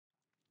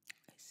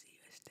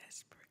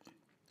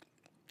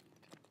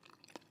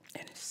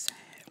sad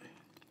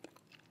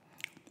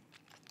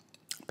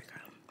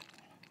because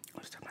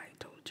when somebody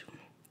told you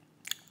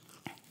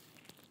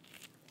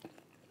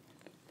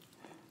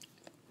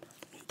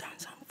you've done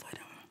something for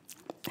them,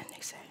 and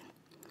they say,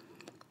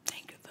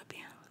 "Thank you for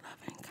being a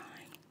loving,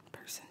 kind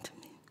person to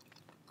me."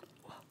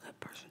 Well, good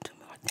person to me.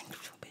 Or thank you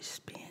for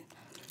just being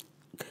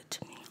good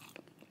to me.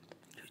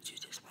 You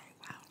just like,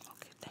 wow,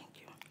 okay, thank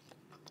you.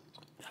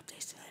 If they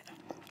said,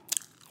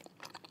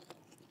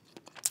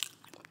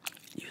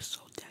 "You're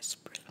so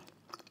desperate.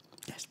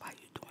 That's why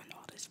you're doing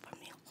all this for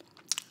me."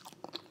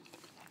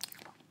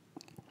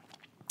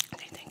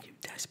 They think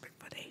you're desperate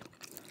for their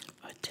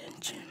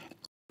attention.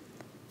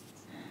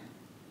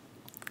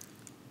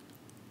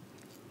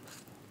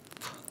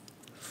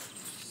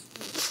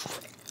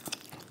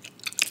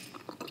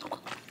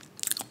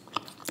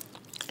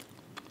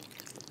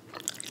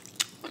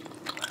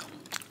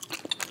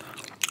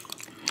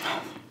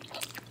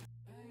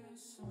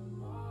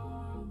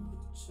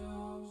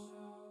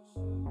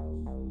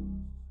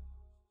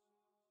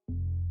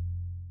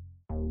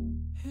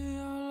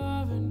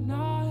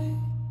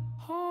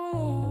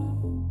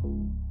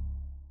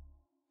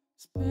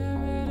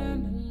 Spirit in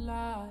the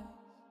light.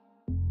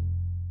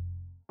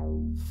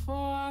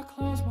 Before I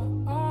close my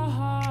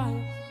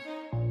eyes,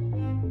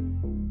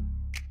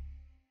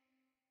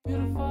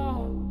 beautiful,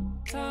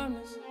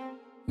 timeless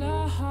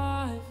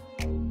life.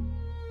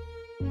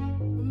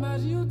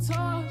 Imagine you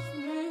touch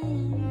me,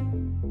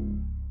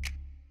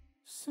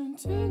 send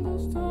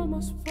tingles down my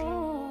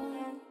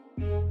spine.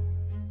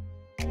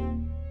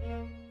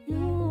 You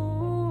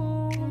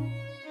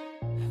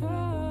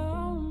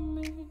help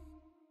me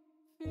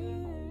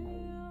feel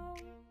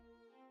alive.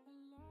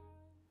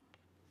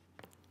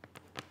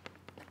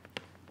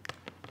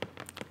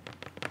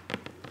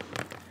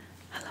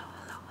 Hello,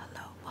 hello,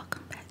 hello.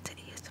 Welcome back to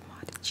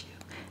ASMRTheChew,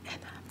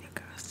 and I'm your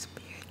girl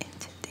Spirit, and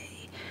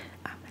today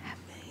I'm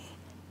having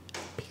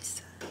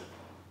pizza.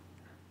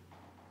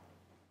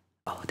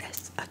 Oh,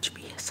 that's a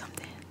tree or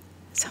something.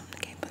 Something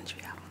came from a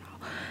tree, I don't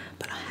know.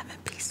 But I'm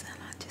having pizza,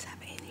 and I'm just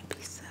having any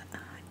pizza. I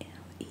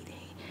am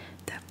eating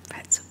the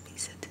Pretzel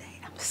pizza today.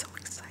 I'm so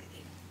excited.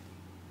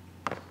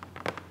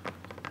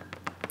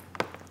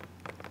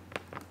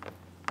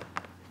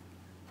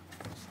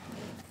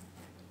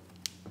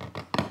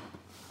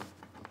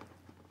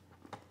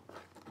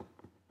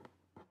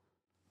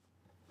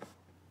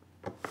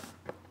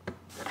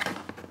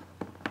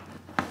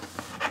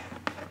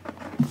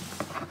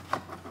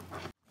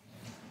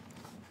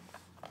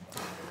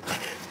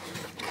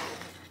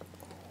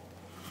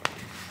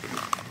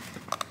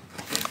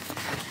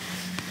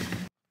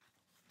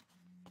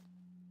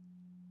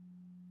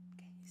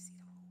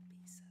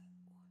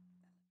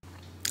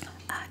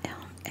 I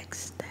am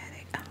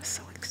ecstatic. I'm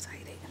so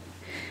excited.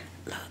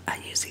 Look, I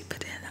usually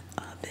put it in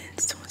the oven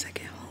as soon as I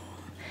get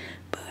home,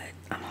 but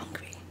I'm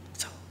hungry,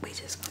 so we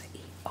just gonna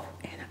eat. Oh,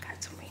 and I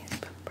got some ranch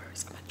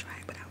peppers. I'm gonna try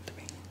it without the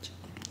ranch.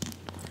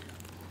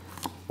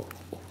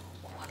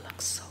 Oh, it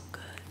looks so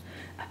good.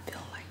 I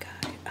feel like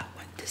I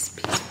want this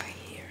piece right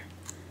here.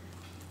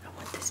 I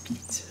want this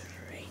piece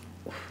right.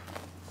 Ooh.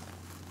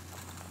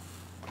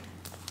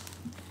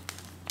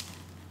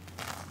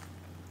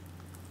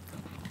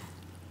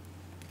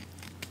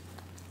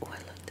 Oh,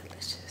 it looks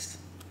delicious.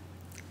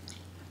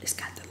 It's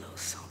got the little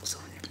sauce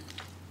on it,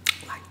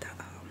 like the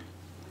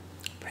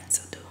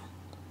pretzel do.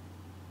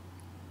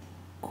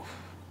 Ooh.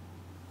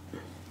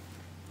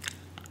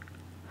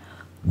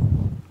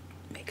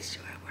 Make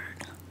sure it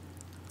works.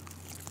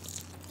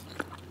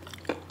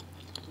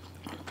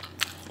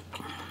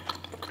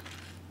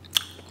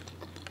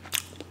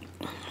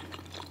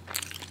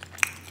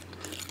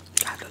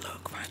 Got the little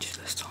crunches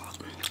of salt.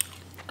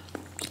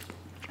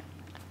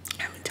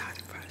 I'm tired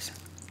of crust.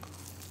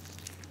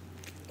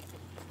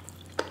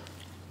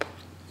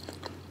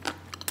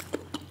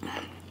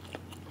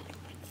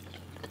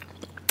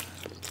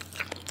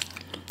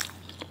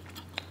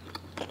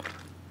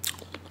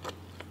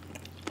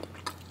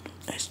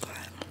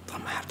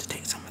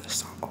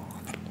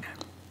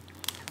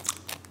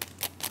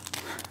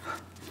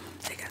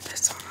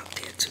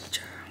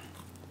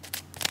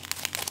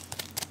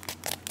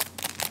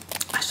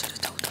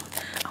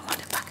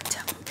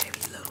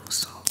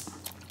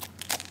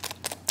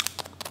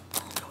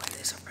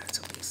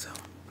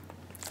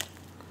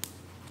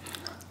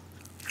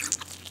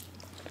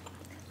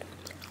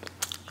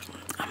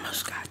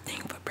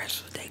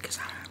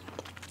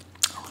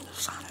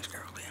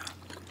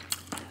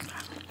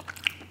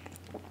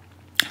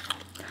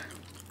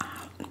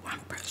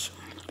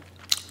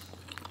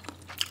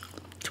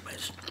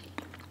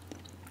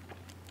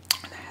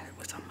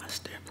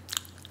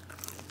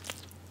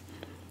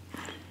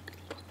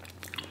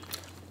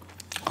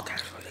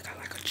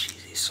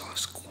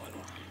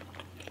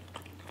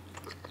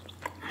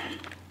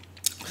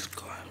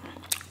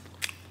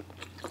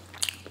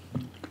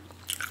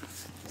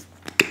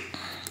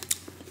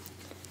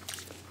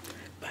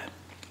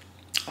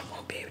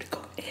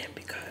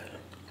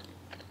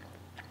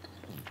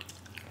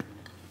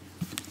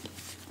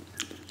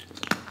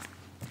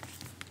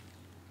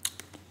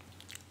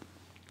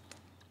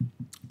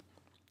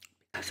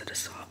 of the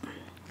salt.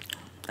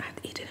 I have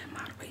to eat it in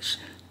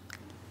moderation.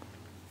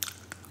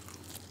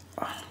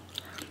 Oh,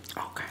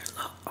 okay,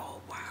 look.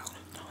 Oh, wow.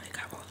 Oh, it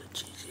got all the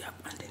cheesy up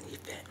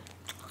underneath it.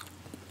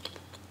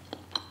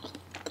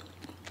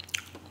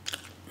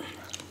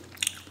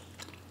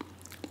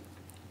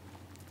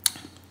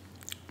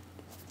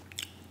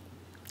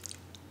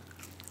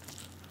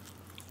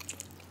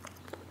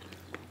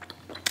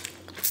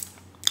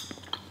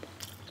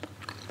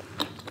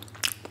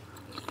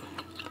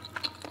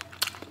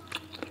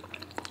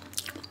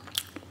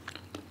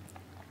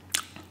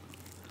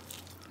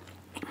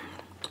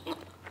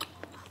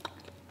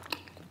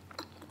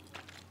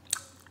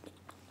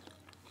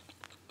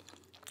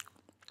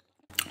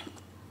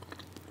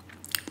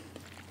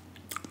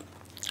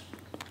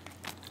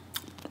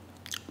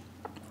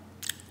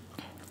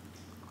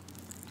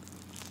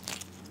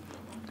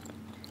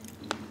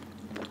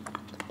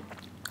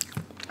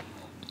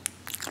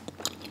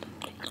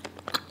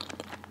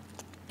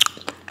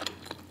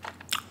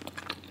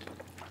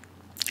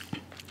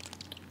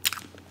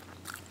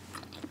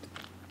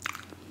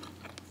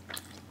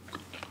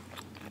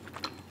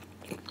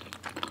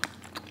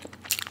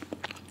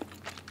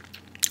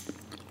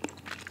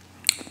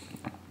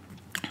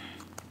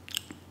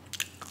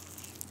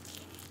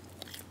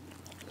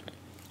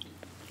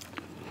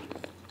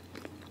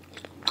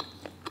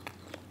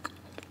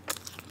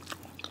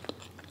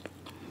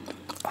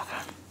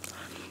 Okay.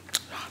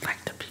 I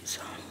like the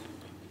pizza.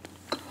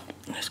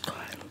 It's good.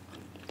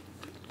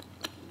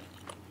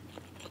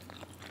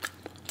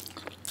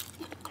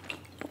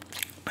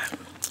 But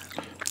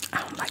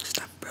I don't like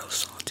stuff real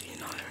salty, you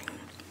know what I mean?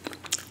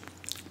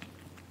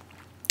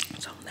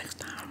 So next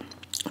time,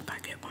 if I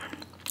get one,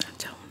 I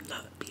tell them,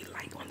 look, be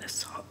light on the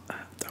salt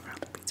around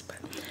the pizza. But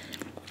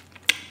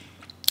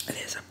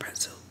it is a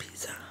pretzel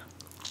pizza.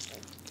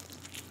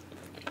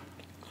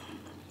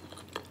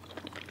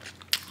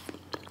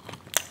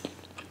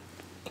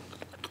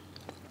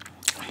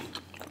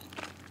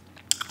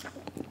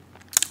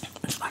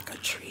 It's like a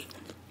treat.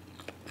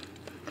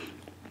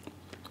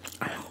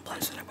 I don't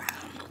once in a while.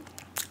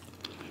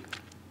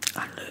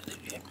 I literally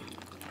get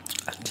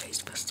a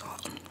taste for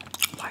salt.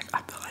 Like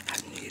I feel like I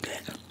need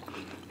it.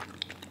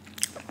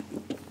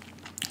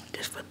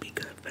 This would be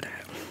good for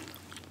that.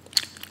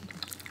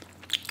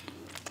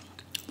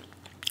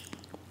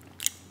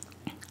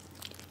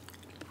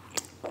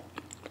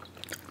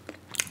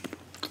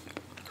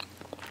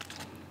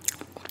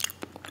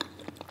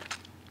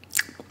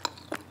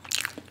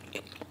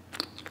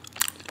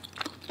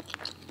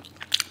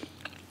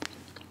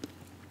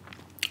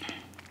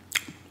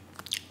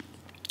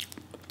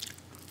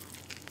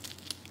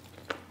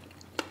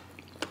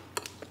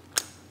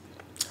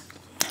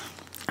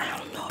 I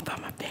don't know if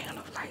I'm a fan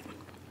of like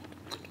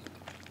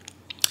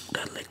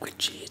the liquid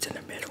cheese in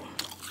the middle.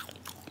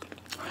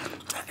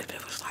 If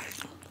it was like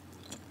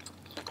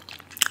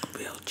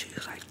real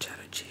cheese, like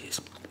cheddar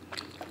cheese,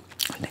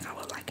 I think I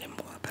would like it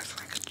more if it's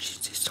like a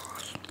cheesy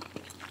sauce.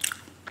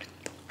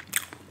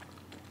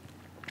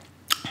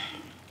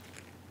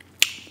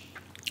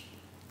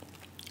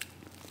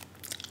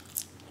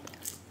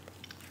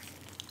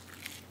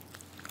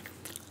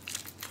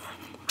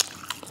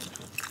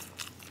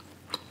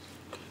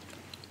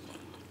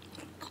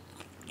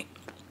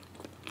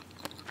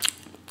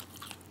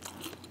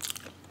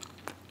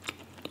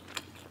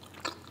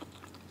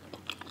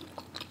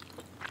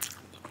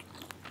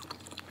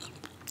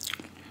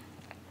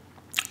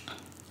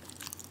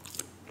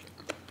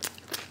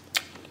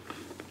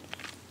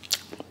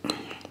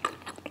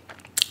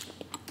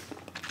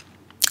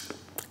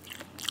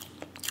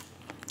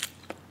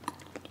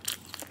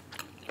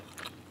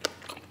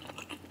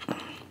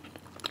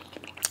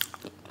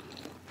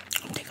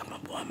 I think I'm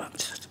gonna warm up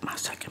my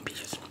second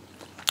piece.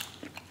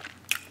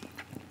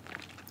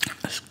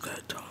 It's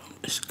good though.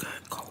 It's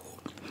good cold.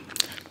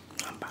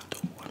 I'm about to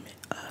warm it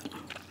up.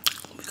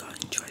 We're gonna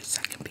enjoy the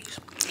second piece.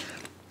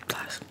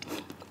 Plus,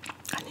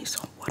 I need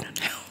some water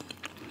now.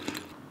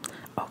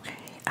 Okay,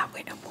 I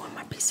went and warmed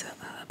my pizza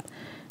up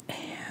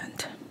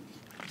and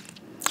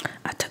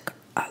I took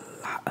a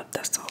lot of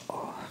the salt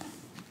off.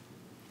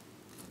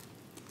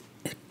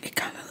 It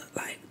kind of looked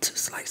like two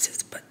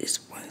slices, but it's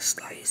one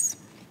slice.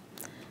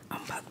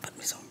 I'm about to put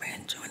me some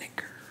ranch on it,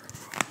 girl.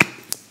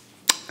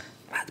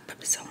 About to put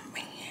me some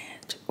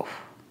ranch. Ooh.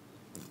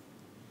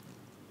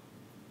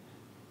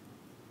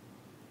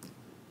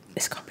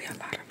 It's gonna be a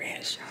lot of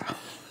ranch, y'all.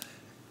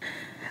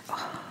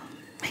 Oh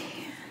man,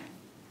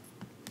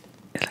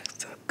 it looks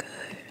so good.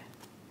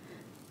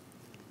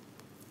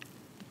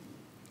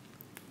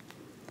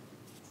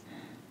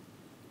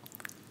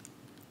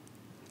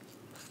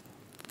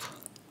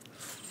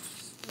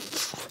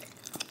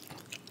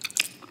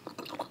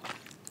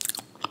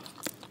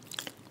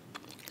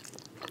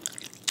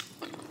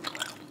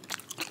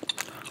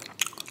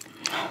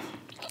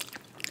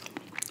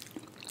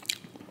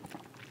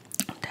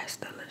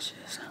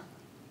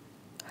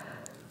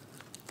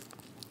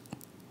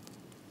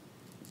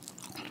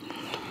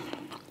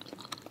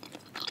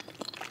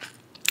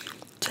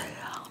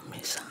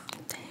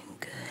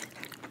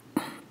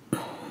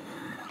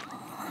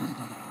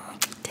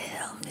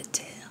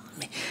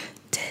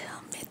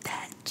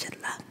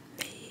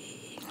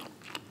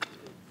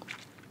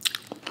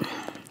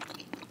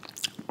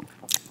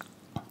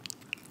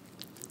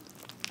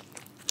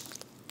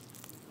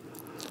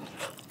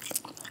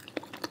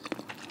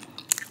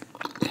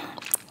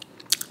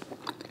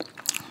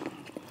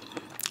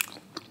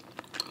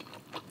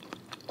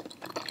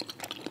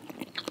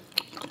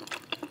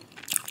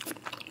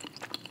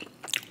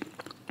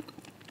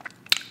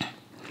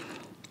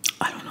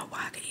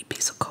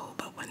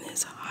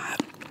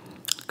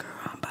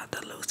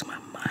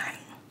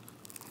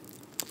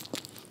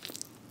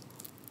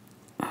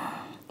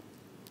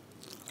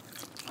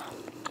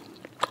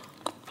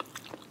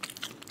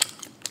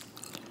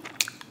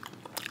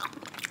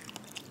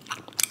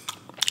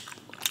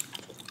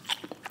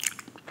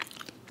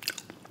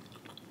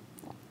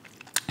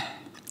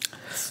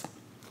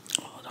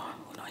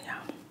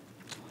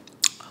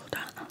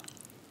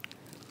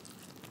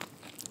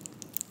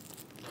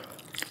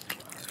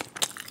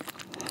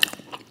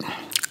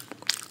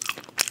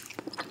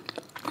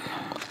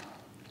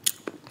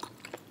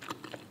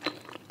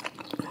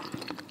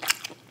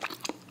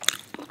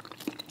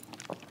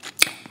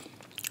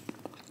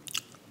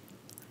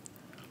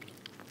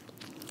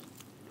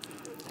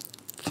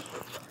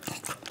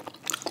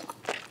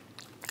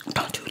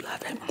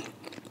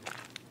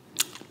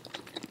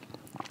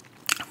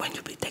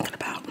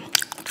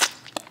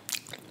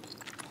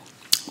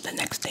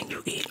 then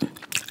you eat,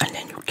 and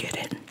then you get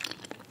it,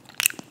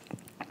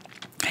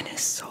 and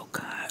it's so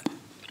good.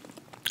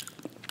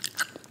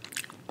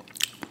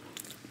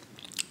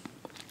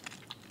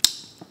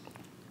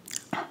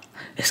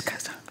 It's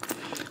got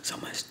so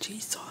much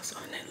cheese sauce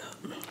on it.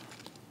 Look.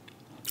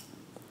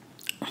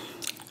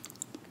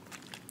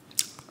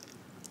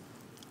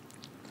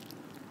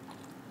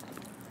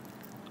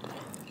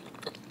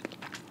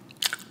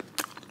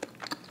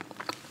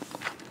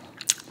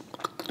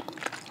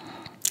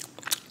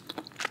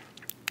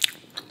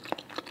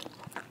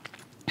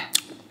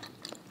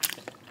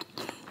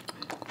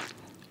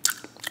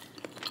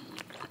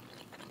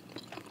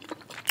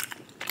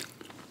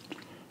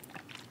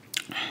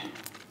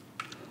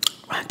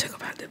 When I took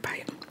about the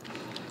bite,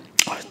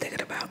 I was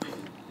thinking about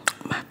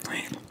my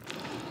friend.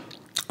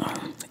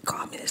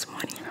 Called me this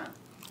morning,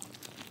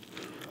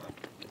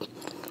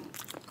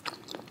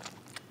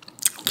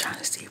 trying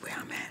to see where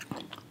I'm at.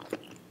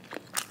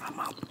 I'm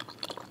out.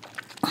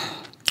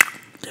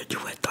 You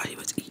would thought he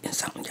was eating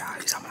something, y'all.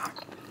 He's talking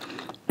about,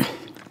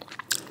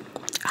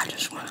 I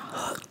just want to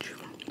hug you.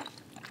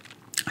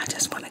 I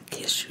just want to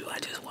kiss you. I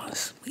just want to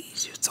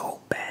squeeze you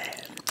so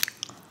bad.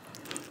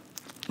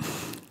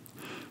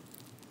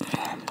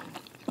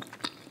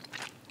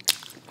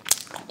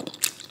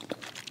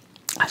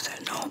 I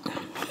said no.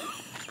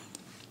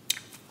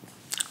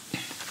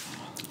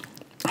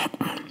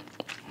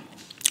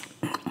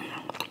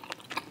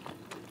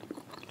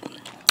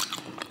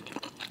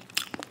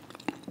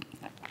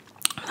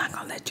 I'm not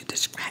gonna let you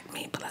distract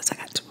me, plus I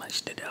got too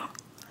much to do.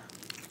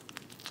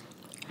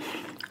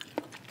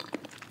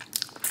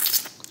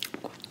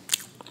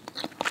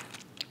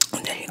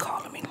 And then he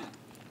calling me.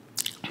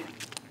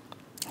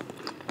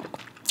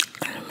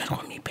 In the middle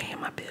of me paying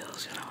my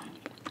bills, you know.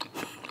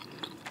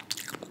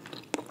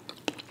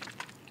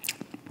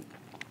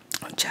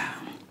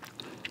 Child,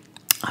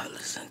 I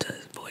listened to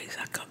his voice.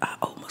 I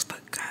almost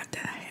forgot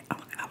that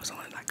I was on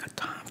like a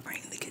time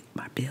frame to get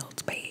my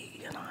bills paid,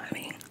 you know what I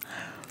mean?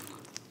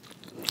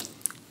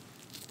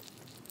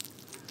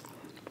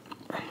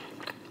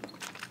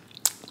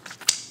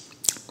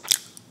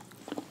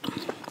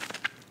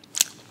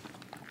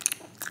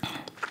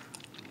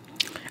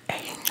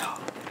 And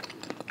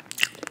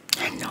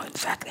he know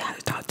exactly how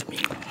to talk to me.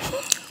 He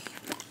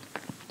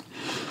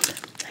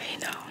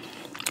know.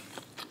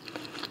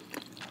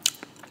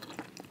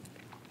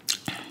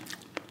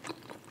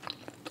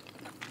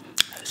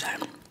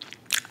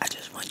 I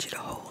just want you to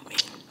hold me.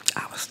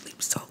 I will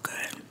sleep so good.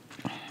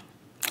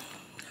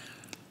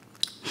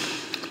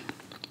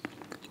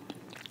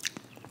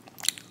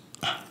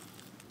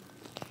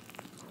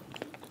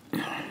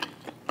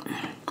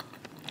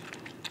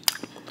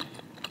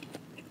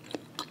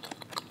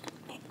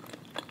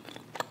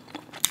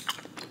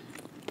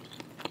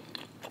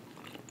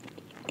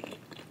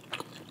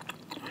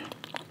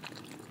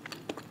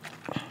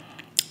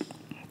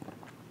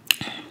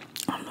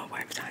 I don't know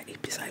why every time I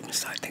eat pizza, I even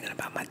start thinking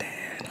about my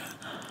dad.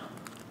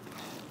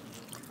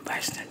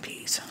 Rest in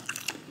peace.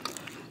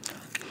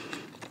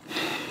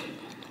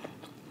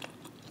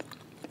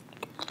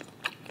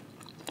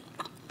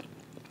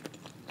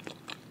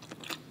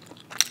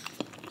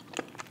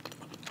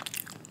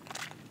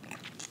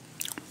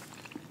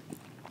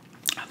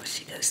 I wish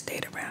she could have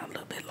stayed around a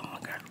little bit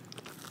longer.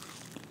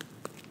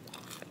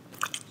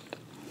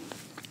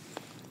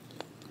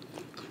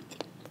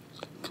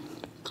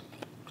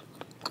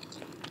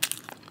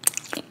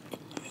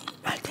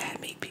 My dad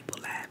made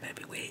people laugh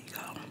everywhere he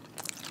go.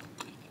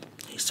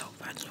 He's so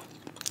funny.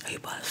 He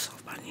was so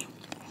funny.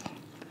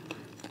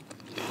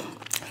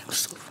 He was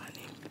so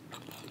funny.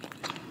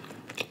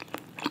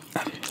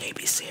 He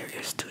be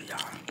serious too, y'all.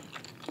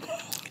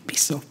 He be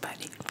so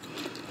funny.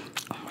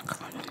 Oh my God.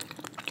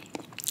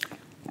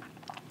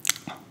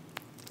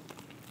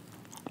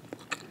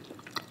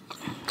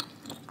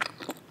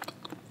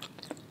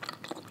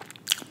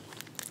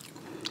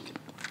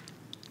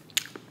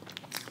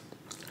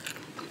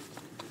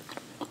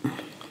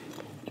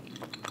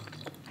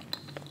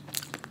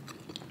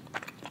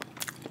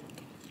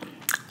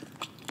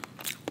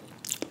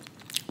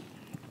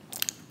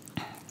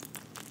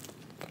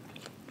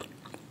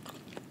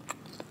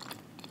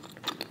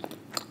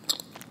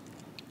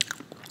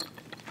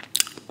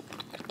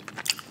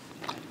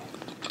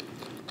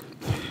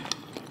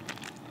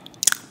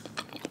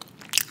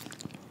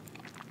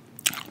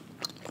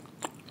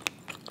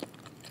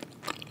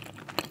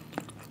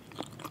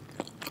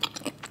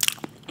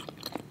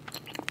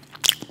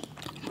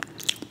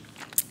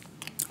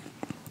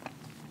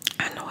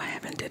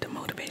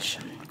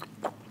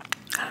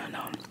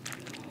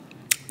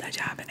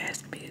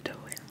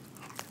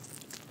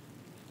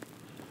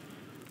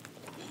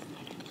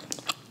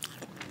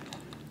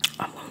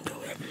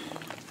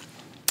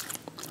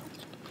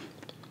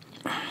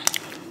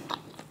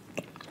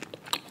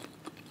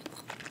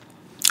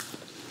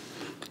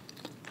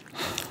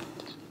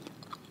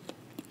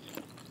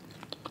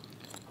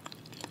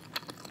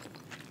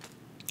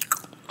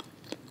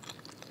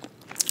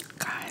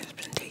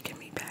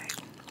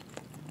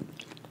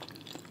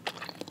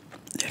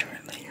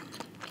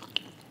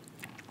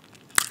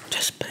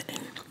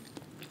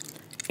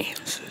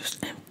 answers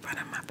in front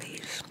of my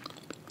face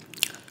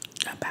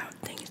about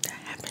things that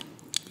happened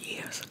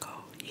years ago.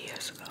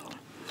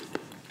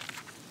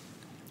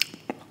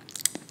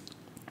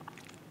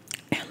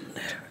 And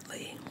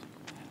literally,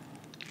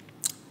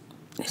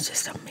 it's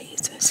just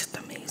amazing. It's just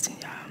amazing,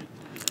 y'all.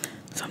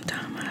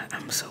 Sometimes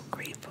I'm so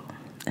grateful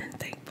and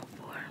thankful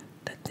for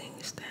the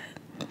things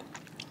that,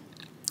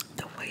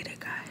 the way that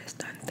God has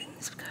done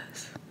things,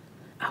 because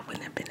I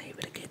wouldn't have been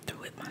able to get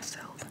through it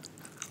myself.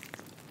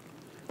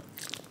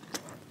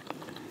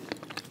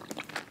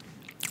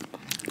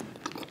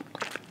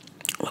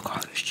 Look at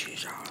all this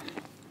cheese, y'all.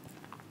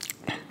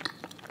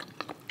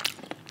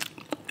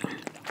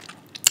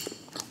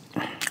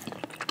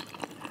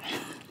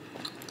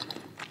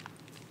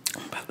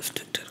 I'm about to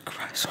stick to the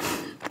crust. I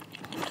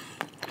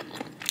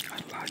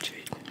watch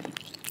it.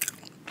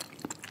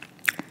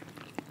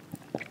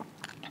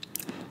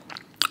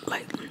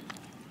 Like,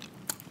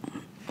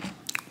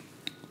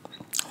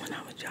 when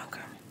I was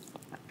younger,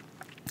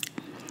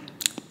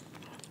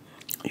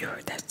 you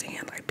heard that saying,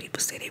 like people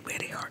say they wear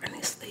their heart on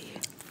their sleeve.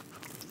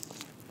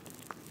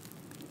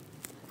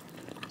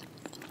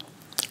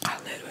 I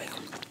literally,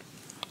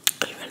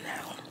 even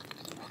now,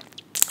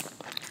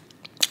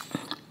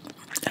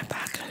 if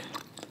I can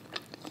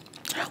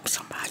help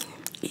somebody,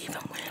 even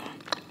when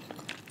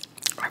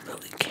I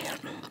really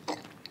can't,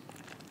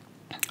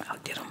 I'll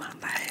get on my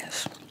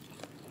last.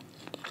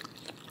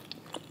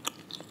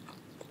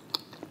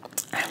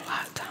 And a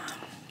lot of times,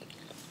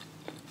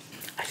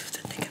 I used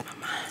to think in my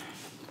mind,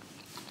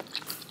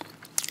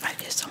 I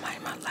get somebody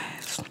my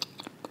last,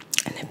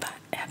 and if I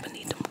ever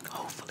need them,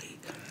 hopefully,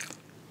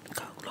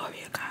 God,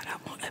 glory to God, I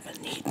won't ever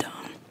need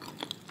them,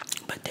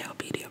 but they'll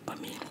be there for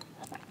me.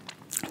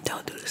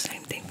 They'll do the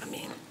same thing for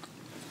me.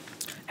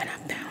 And I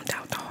found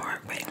out the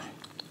hard way.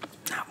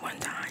 Not one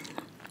time,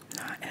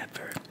 not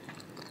ever.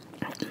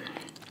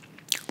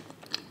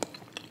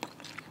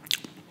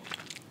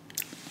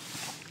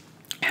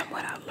 And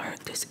what I learned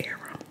this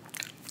era,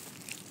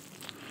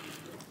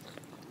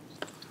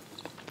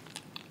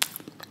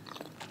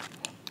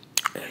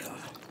 is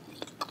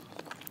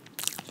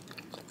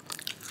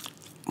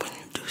when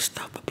you do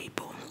stuff for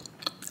people,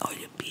 or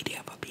you be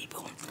there for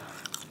people,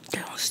 they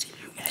don't see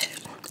you as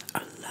a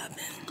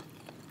loving,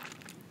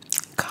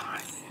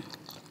 kind,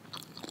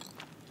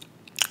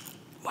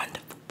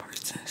 wonderful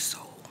person. So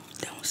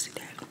they don't see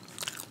that.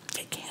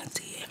 They can't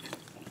see it.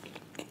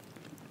 They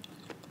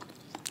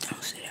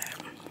don't see that.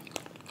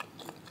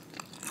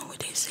 You know what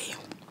they see?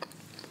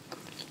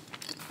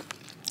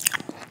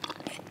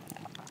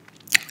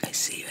 They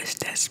see you as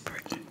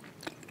desperate.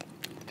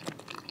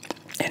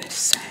 And it's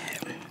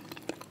sad.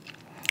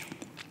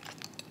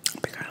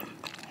 Because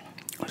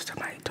when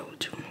somebody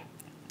told you,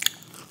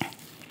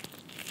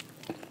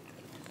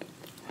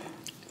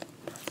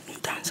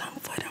 you've done something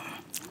for them,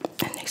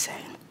 and they say,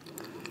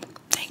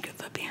 thank you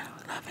for being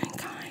a loving,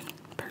 kind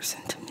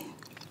person to me.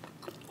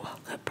 Well,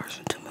 good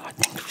person to me. Or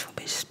thank you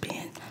for just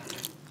being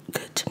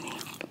good to me.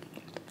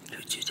 You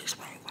just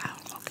went, wow,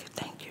 okay,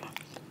 thank you.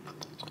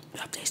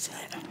 But they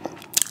said,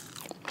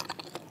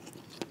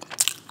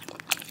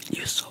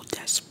 you're so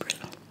desperate.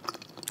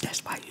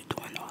 That's why you're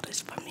doing all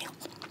this for me.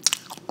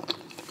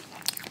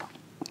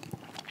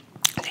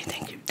 They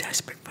think you're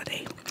desperate for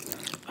their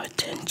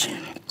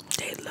attention,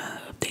 their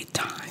love, their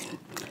time,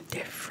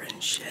 their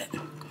friendship.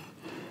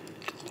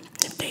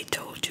 If they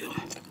told you,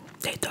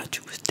 they thought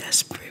you was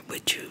desperate,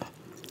 would you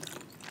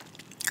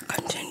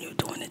continue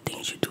doing the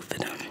things you do for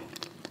them?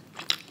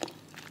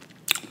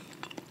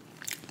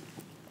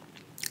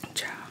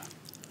 Child,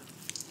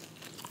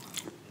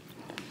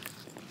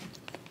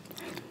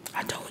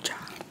 I told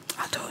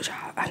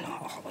y'all, I know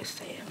I always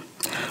say it.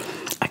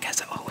 I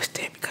guess I always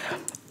did because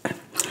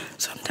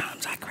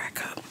sometimes I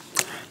crack up.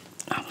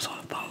 I was on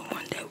the phone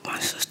one day with my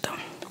sister,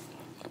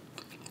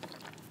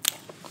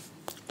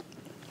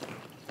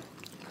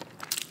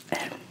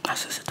 and my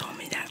sister told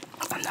me that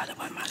another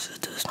one of my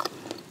sisters,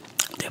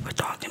 they were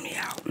talking me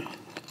out,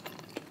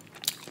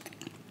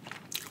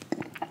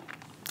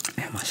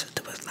 and my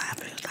sister was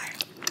laughing. She was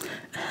like,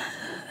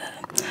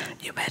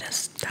 you better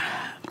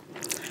stop,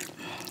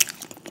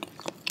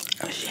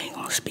 or she ain't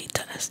gonna speak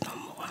to us no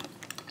more.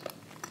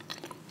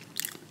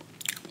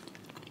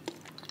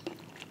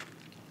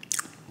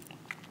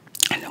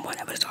 And the one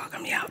that was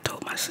talking me out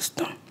told my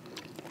sister,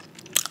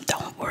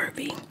 don't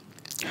worry,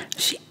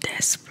 she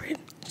desperate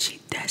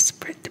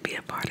to be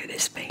a part of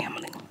this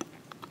family.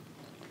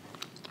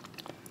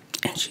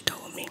 And she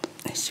told me,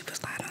 and she was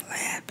kind of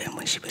laughing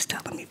when she was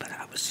telling me, but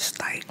I was just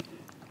like,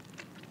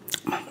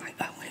 I'm like,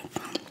 I went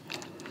from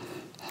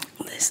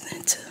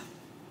listening to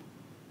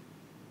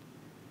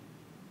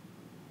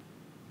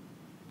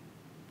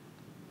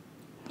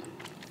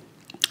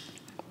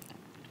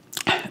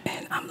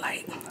and I'm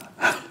like,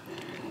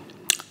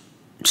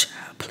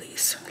 child,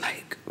 please,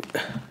 like,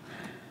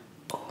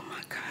 oh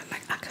my God,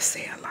 like I can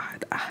say a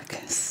lot. I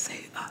can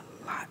say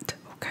a lot,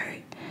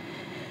 okay?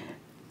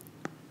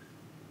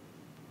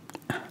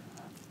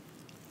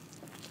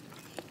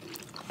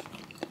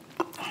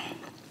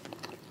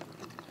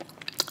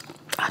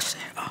 I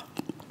said, oh,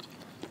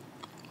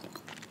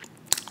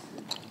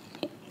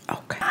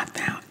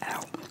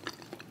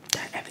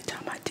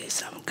 get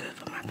something good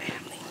for my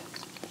family.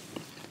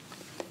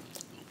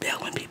 Bill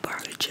when people are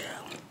in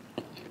jail.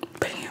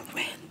 Paying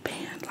rent,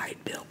 paying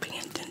light bill,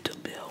 paying dental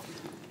bill,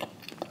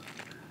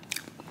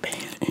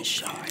 paying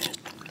insurance,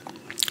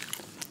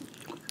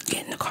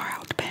 getting the car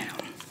out the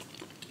pound,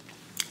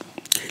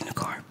 getting the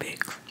car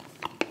fixed,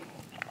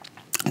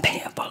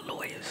 paying for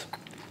lawyers.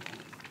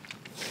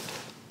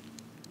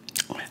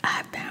 When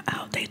I found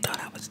out, they thought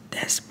I was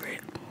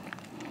desperate.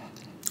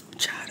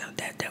 Child,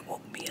 that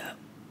woke me up.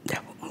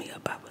 That woke me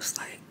up. I was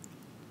like,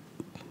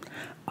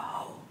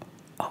 oh,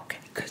 okay.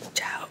 Because,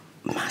 child,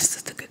 my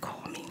sister could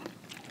call me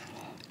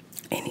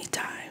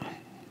anytime,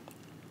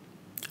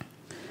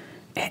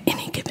 at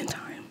any given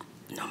time,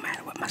 no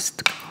matter what. My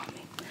sister could call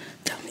me,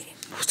 tell me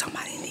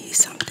somebody needs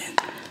something,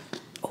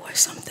 or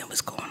something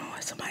was going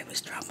on, somebody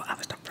was trouble. I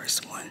was the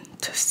first one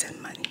to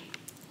send money.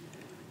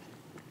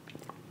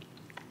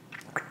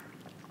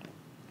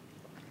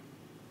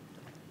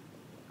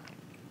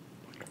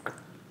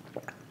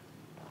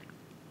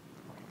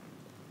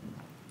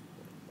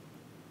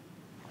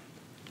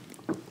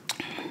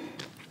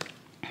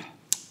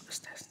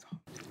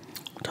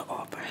 To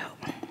offer help.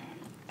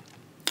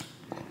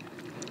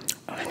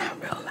 And I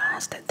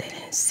realized that they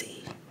didn't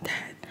see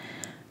that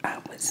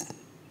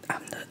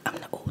I'm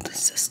the older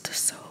sister,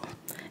 so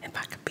if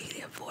I could be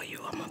there for you,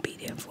 I'm gonna be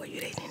there for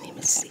you. They didn't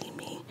even see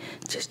me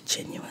just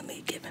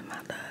genuinely giving my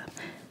love.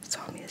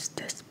 Saw me as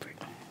desperate.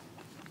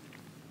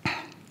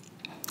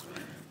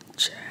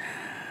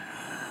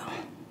 Child.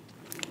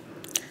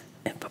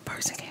 If a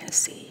person can't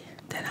see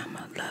that I'm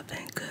a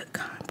loving, good,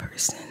 kind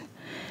person,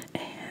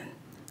 and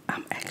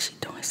I'm actually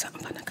doing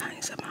something from the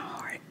kindness of my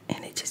heart,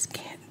 and it just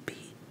can't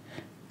be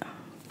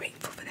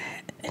grateful for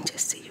that, and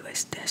just see you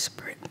as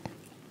desperate.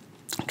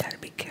 You gotta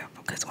be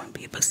careful, because when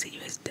people see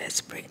you as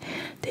desperate,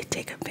 they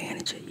take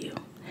advantage of you.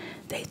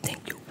 They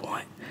think you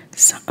want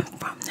something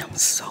from them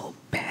so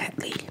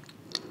badly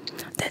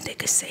that they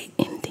could say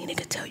anything, they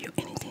could tell you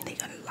anything, they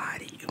gonna lie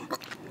to you.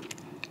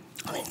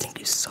 And they think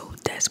you're so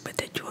desperate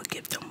that you will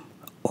give them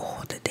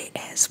all that they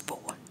ask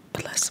for,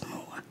 plus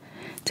more,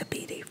 to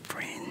be their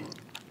friend.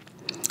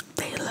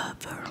 They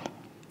love her,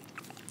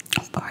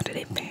 a part of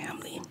their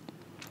family,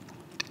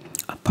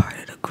 a part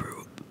of the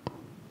group,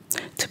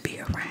 to be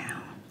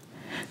around,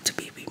 to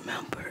be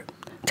remembered,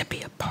 to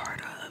be a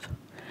part of.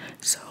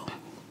 So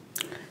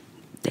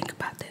think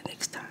about that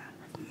next time.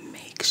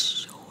 Make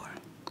sure,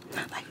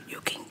 like, you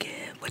can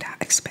give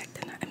without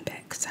expecting nothing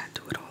back, because I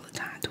do it all the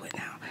time, do it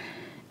now.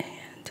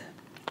 And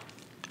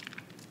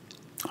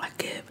I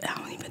give, I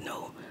don't even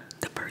know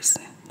the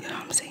person, you know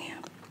what I'm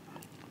saying?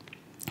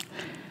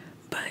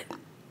 But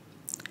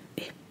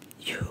if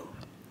you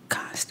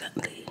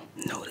constantly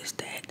notice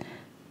that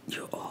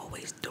you're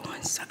always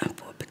doing something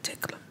for a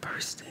particular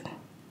person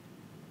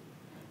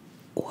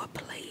or a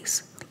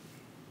place,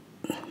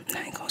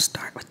 I ain't gonna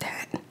start with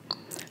that,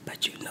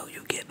 but you know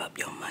you give up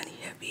your money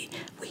every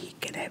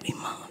week and every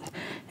month,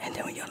 and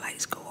then when your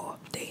lights go off,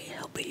 they ain't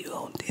helping you.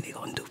 All they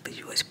gonna do for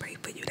you is pray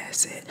for you.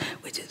 That's it,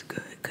 which is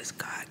good, because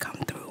God come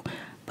through.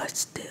 But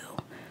still,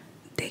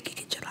 they can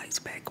get your lights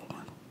back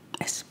on,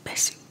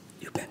 especially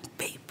you've been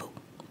faithful,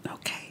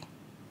 okay?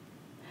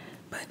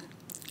 But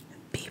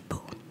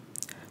people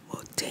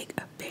will take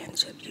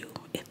advantage of you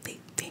if they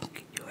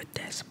think you're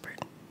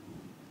desperate.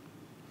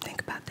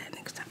 Think about that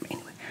next time.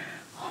 Anyway,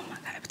 oh my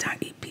God, every time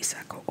I eat pizza,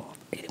 I go off.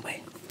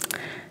 Anyway,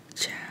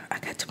 child, I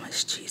got too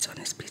much cheese on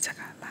this pizza. I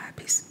got a lot of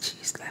piece of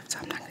cheese left, so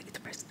I'm not gonna eat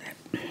the rest of that.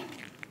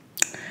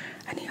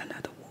 I need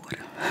another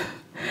water.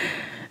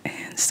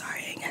 And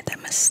sorry, I ain't got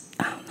that much,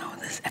 I don't know,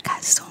 I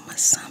got so much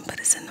sun, but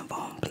it's in the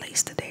wrong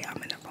place today.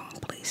 I'm in the wrong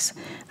place.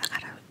 I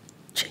gotta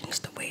change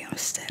the way I'm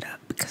set up,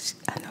 because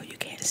I know you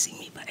can't see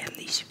me, but at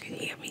least you can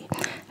hear me.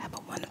 Have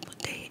a wonderful